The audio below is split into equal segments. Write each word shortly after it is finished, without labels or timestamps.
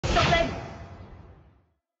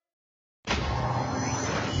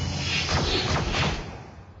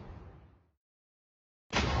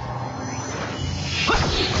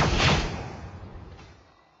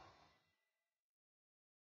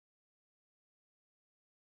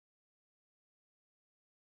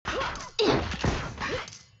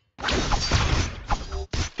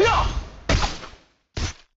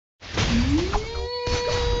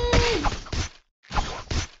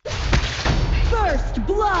First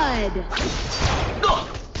blood!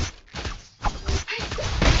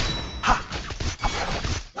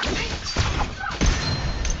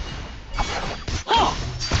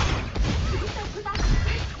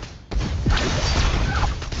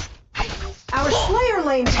 Our Slayer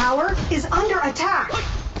Lane tower is under attack.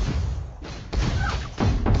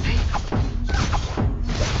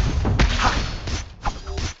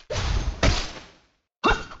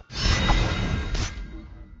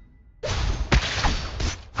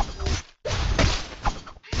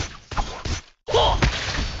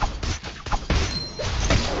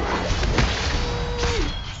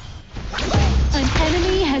 An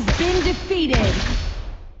enemy has been defeated.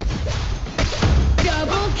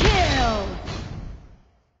 Double kill!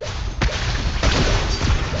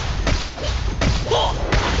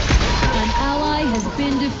 An ally has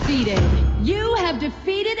been defeated. You have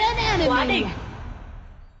defeated an enemy.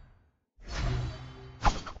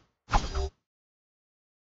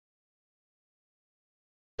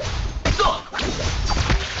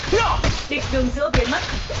 Địch đường giữa biến mất.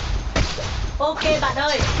 Ok bạn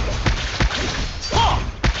ơi.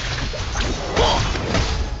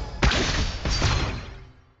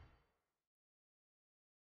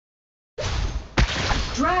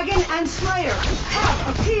 Dragon and Slayer have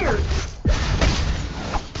appeared.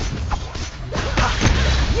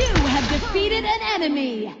 You have defeated an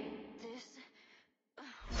enemy.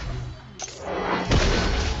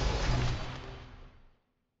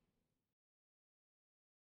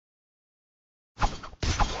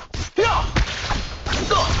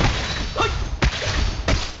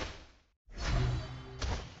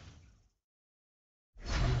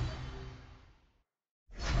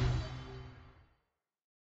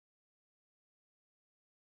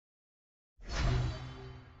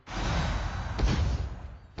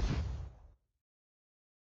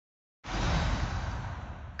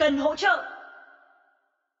 Cần hỗ trợ.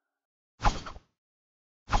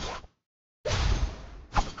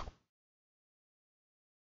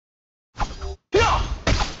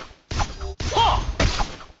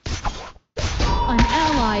 An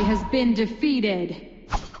ally has been defeated.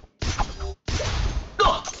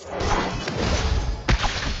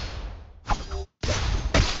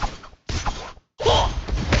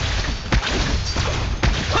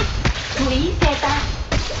 Chú ý xe ta.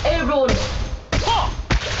 Aeron.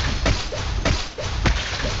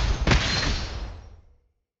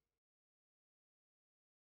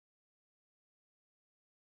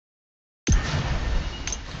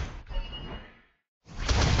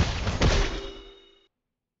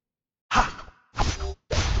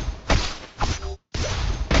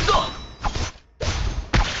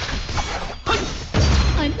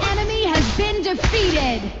 An enemy has been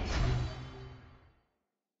defeated.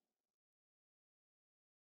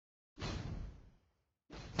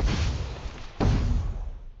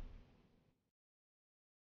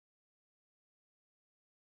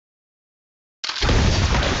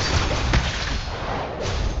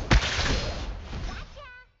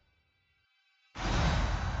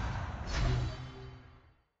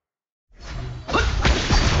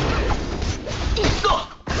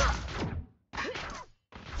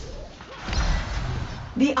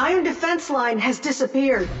 The iron defense line has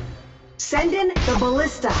disappeared. Send in the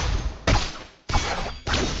ballista.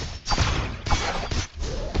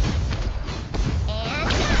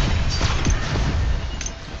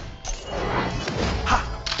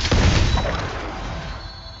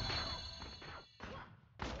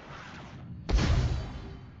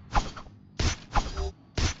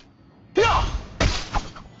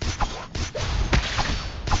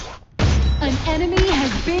 An enemy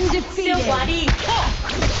has been defeated. Siêu quá đi.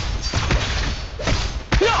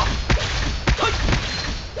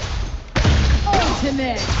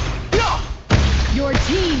 Ultimate. Your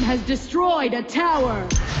team has destroyed a tower.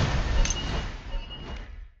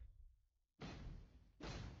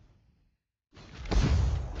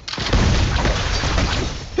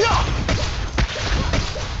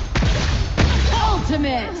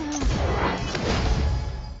 Ultimate.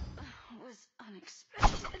 Was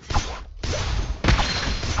unexpected.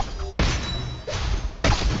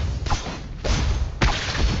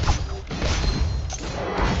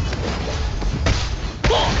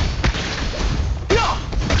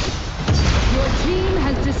 Your team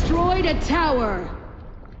has destroyed a tower.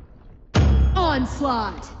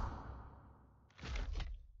 Onslaught.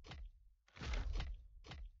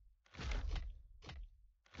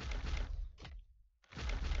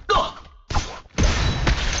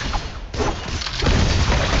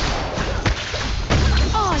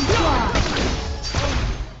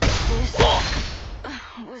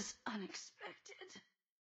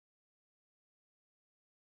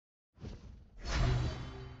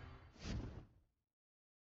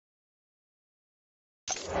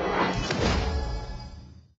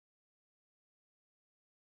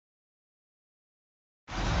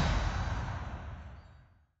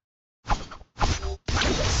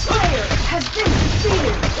 has been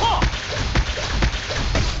defeated.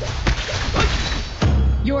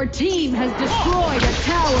 Your team has destroyed a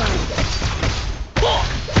tower.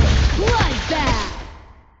 Bloodbath.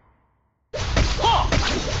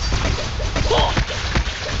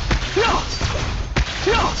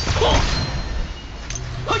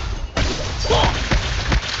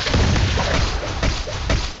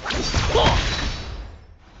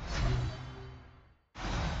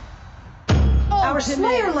 Our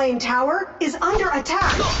Slayer Lane tower is under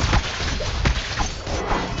attack.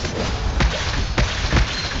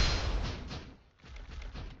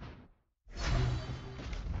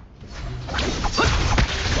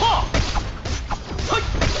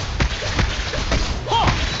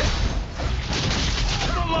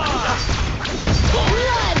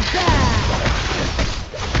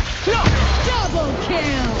 Double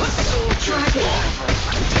kill! Dragon.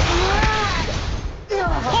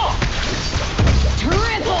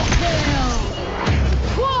 Triple kill!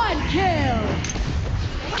 Quad kill!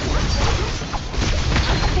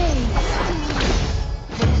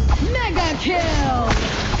 Mega kill!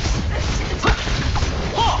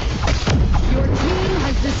 Your team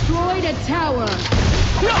has destroyed a tower.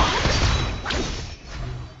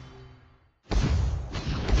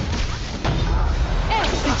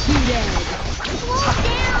 Executed!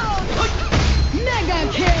 Mega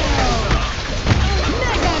kill!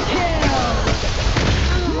 Mega kill!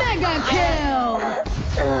 Mega kill!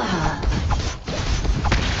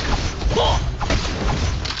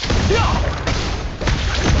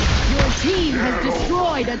 Your team has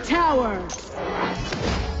destroyed a tower.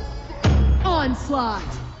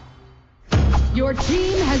 Onslaught! Your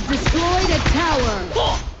team has destroyed a tower.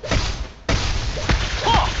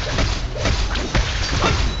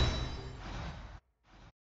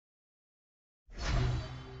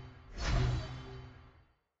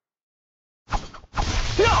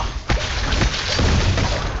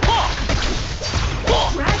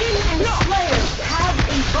 Dragon and Slayer have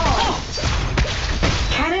evolved.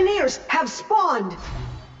 Cannoneers have spawned.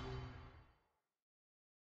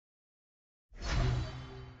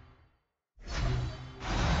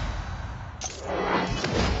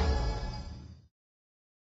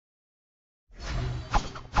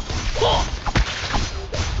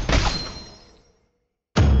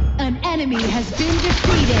 An enemy has been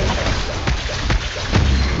defeated.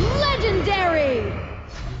 Legendary!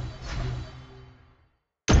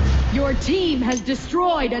 Your team has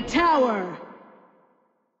destroyed a tower.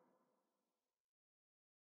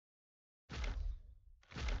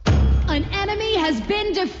 An enemy has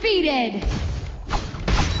been defeated.